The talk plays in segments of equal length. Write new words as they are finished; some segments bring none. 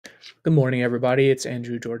Good morning, everybody. It's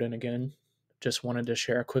Andrew Jordan again. Just wanted to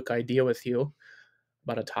share a quick idea with you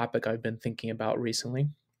about a topic I've been thinking about recently,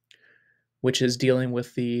 which is dealing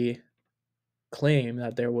with the claim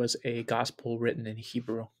that there was a gospel written in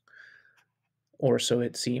Hebrew, or so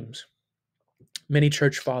it seems. Many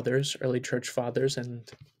church fathers, early church fathers, and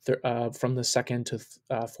from the second to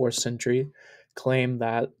fourth century, claim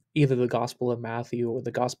that either the Gospel of Matthew or the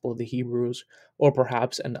Gospel of the Hebrews, or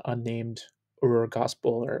perhaps an unnamed Ur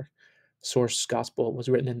Gospel or source Gospel, was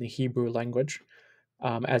written in the Hebrew language,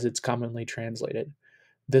 as it's commonly translated.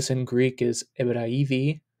 This in Greek is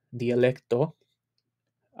Hebraivi dialecto,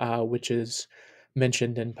 which is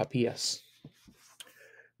mentioned in Papias.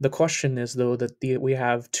 The question is, though, that we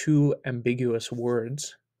have two ambiguous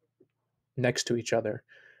words next to each other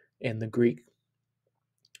in the Greek,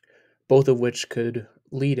 both of which could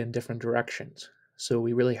lead in different directions. So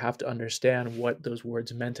we really have to understand what those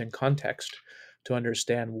words meant in context to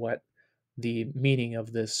understand what the meaning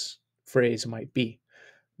of this phrase might be.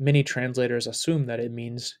 Many translators assume that it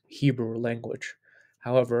means Hebrew language.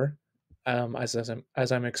 However, as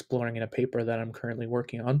I'm exploring in a paper that I'm currently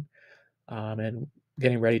working on, and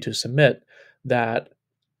getting ready to submit, that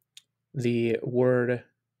the word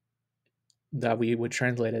that we would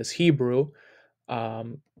translate as Hebrew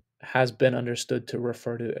um, has been understood to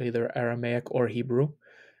refer to either Aramaic or Hebrew.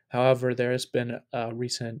 However, there has been a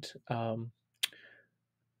recent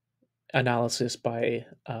analysis by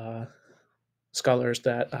scholars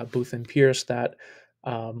that Booth and Pierce that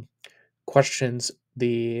um, questions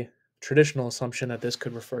the traditional assumption that this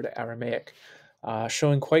could refer to Aramaic,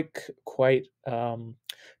 showing quite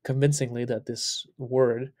convincingly that this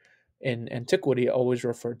word in antiquity always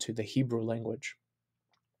referred to the Hebrew language.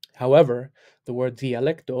 However, the word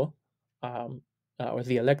dialecto, um, or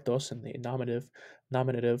dialectos in the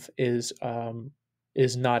nominative is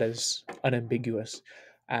not as unambiguous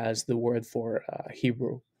as the word for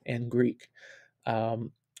Hebrew and Greek.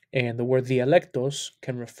 Um, and the word dialectos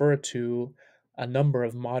can refer to a number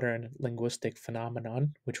of modern linguistic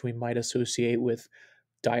phenomenon, which we might associate with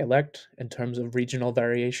dialect in terms of regional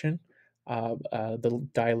variation. The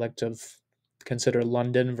dialect of consider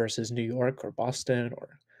London versus New York or Boston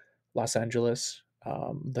or Los Angeles,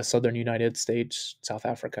 the southern United States, South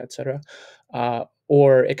Africa, etc.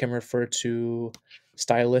 Or it can refer to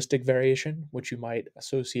stylistic variation, which you might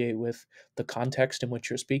associate with the context in which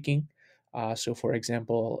you're speaking. So, for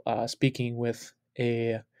example, speaking with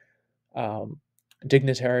a um,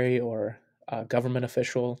 dignitary or a government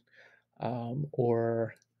official,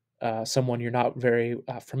 or someone you're not very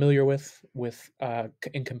familiar with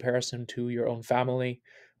in comparison to your own family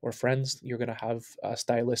or friends, you're going to have a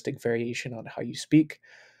stylistic variation on how you speak,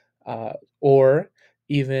 or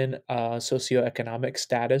even socioeconomic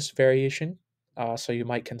status variation. So you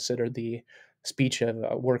might consider the speech of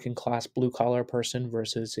a working class blue collar person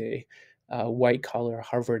versus a white collar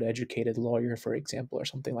Harvard educated lawyer, for example, or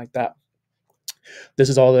something like that. This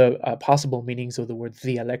is all the possible meanings of the word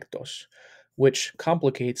dialectos, which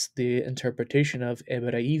complicates the interpretation of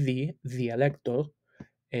Hebraivi dialecto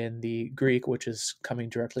in the Greek, which is coming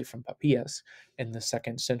directly from Papias in the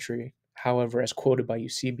second century, however, as quoted by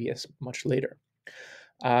Eusebius much later.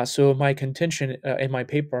 So my contention in my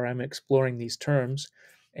paper, I'm exploring these terms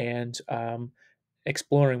and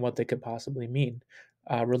exploring what they could possibly mean,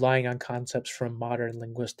 relying on concepts from modern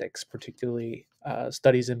linguistics, particularly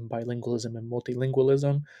studies in bilingualism and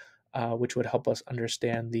multilingualism, which would help us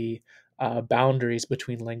understand the boundaries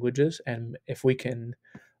between languages and if we can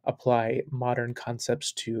apply modern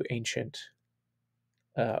concepts to ancient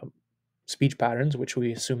uh, speech patterns, which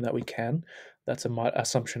we assume that we can. That's a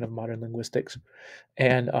assumption of modern linguistics.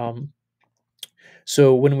 And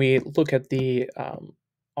so when we look at the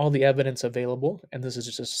all the evidence available, and this is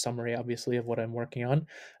just a summary, obviously, of what I'm working on,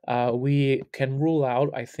 we can rule out,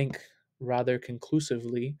 I think, rather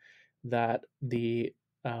conclusively, that the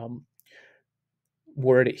um,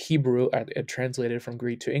 word Hebrew, translated from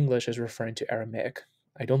Greek to English, is referring to Aramaic.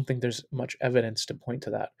 I don't think there's much evidence to point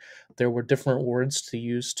to that. There were different words to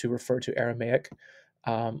use to refer to Aramaic.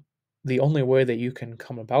 Um, the only way that you can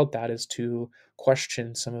come about that is to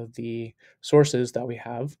question some of the sources that we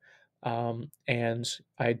have. And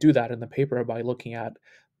I do that in the paper by looking at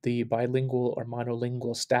the bilingual or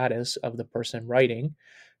monolingual status of the person writing,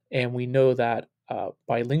 and we know that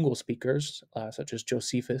bilingual speakers, such as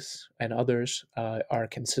Josephus and others, are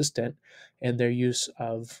consistent in their use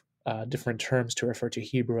of different terms to refer to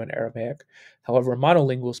Hebrew and Aramaic. However,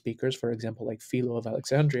 monolingual speakers, for example, like Philo of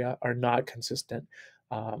Alexandria, are not consistent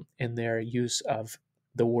in their use of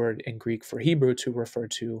the word in Greek for Hebrew to refer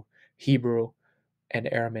to Hebrew and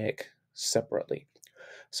Aramaic separately.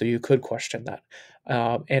 So you could question that.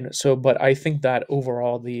 But I think that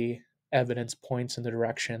overall the evidence points in the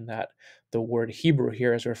direction that the word Hebrew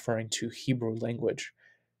here is referring to Hebrew language.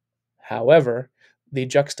 However, the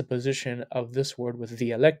juxtaposition of this word with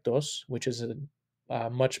dialectos, which is a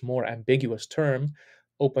much more ambiguous term,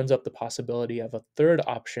 opens up the possibility of a third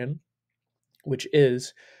option, which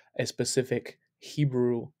is a specific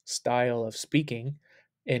Hebrew style of speaking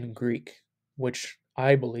in Greek, which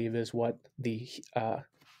I believe is what the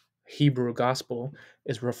Hebrew gospel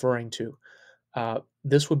is referring to.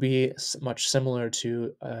 This would be much similar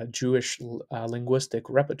to Jewish linguistic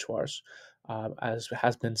repertoires, as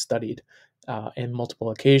has been studied in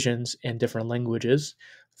multiple occasions in different languages.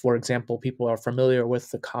 For example, people are familiar with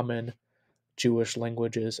the common Jewish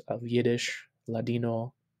languages of Yiddish,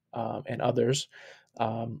 Ladino, and others.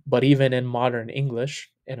 But even in modern English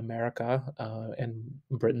in America, in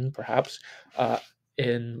Britain perhaps, uh,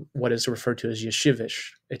 in what is referred to as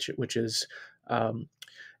Yeshivish, which is um,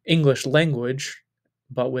 English language,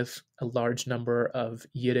 but with a large number of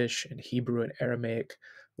Yiddish and Hebrew and Aramaic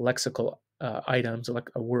lexical items, like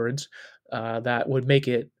words, that would make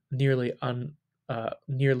it nearly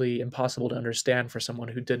impossible to understand for someone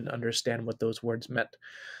who didn't understand what those words meant.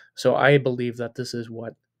 So I believe that this is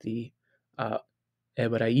what the uh,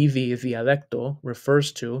 Hebraivi dialecto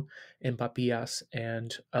refers to in Papias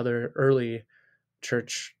and other early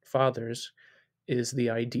church fathers, is the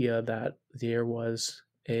idea that there was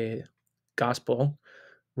a gospel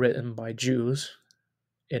written by Jews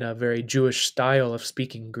in a very Jewish style of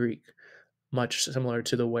speaking Greek, much similar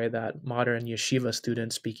to the way that modern yeshiva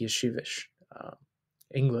students speak yeshivish, uh,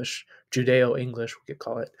 English, Judeo English, we could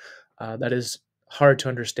call it. That is hard to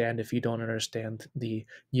understand if you don't understand the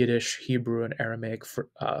Yiddish, Hebrew, and Aramaic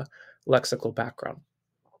lexical background.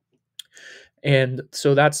 And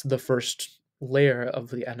so that's the first layer of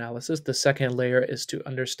the analysis. The second layer is to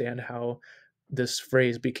understand how this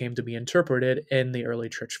phrase became to be interpreted in the early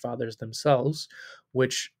church fathers themselves,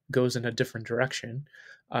 which goes in a different direction.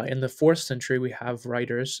 In the fourth century, we have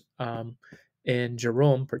writers, in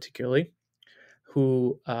Jerome particularly,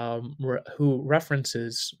 who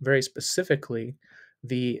references very specifically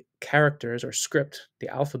the characters or script, the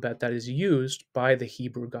alphabet that is used by the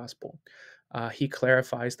Hebrew gospel. He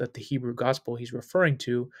clarifies that the Hebrew gospel he's referring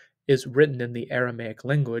to is written in the Aramaic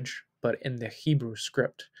language, but in the Hebrew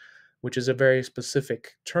script, which is a very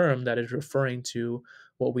specific term that is referring to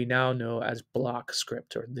what we now know as block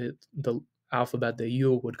script, or the alphabet that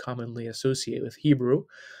you would commonly associate with Hebrew.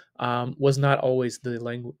 Was not always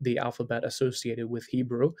the alphabet associated with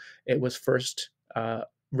Hebrew. It was first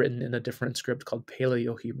written in a different script called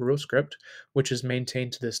Paleo Hebrew script, which is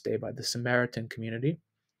maintained to this day by the Samaritan community.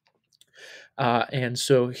 And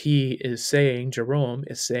so Jerome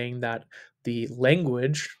is saying that the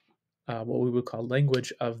language, what we would call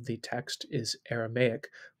language of the text, is Aramaic,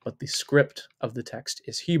 but the script of the text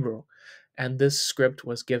is Hebrew. And this script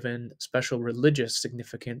was given special religious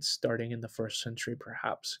significance starting in the first century,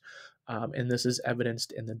 perhaps. And this is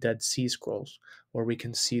evidenced in the Dead Sea Scrolls, where we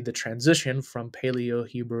can see the transition from Paleo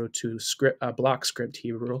Hebrew to block script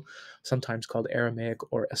Hebrew, sometimes called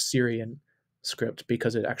Aramaic or Assyrian script,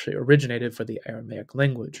 because it actually originated for the Aramaic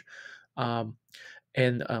language. Um,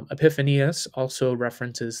 and Epiphanius also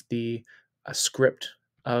references the script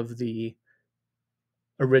of the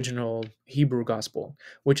original Hebrew gospel,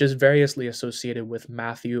 which is variously associated with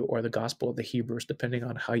Matthew or the Gospel of the Hebrews, depending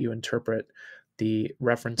on how you interpret the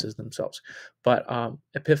references themselves. But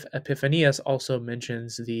Epiphanius also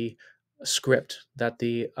mentions the script that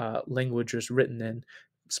the language is written in,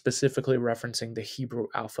 specifically referencing the Hebrew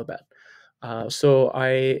alphabet. So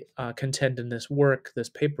I contend in this work, this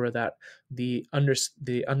paper, that the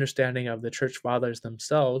understanding of the church fathers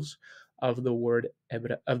themselves of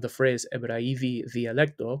the phrase Hebraivi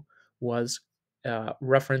dialecto was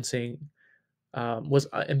referencing was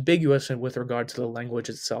ambiguous with regard to the language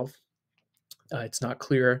itself. It's not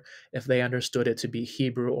clear if they understood it to be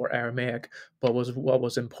Hebrew or Aramaic, but what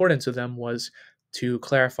was important to them was to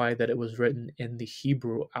clarify that it was written in the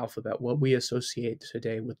Hebrew alphabet, what we associate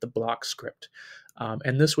today with the block script.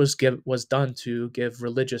 And this was done to give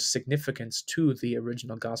religious significance to the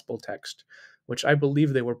original gospel text, which I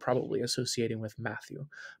believe they were probably associating with Matthew,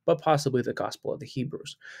 but possibly the Gospel of the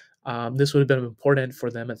Hebrews. This would have been important for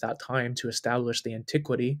them at that time to establish the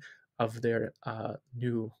antiquity of their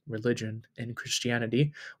new religion in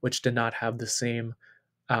Christianity, which did not have the same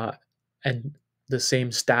uh, and the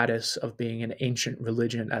same status of being an ancient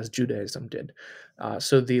religion as Judaism did.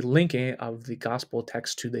 So the linking of the gospel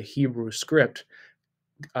text to the Hebrew script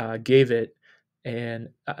gave it an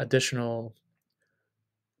additional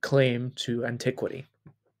claim to antiquity.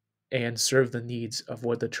 and serve the needs of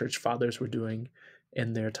what the church fathers were doing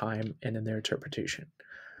in their time and in their interpretation.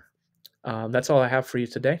 That's all I have for you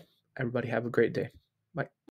today. Everybody have a great day. Bye.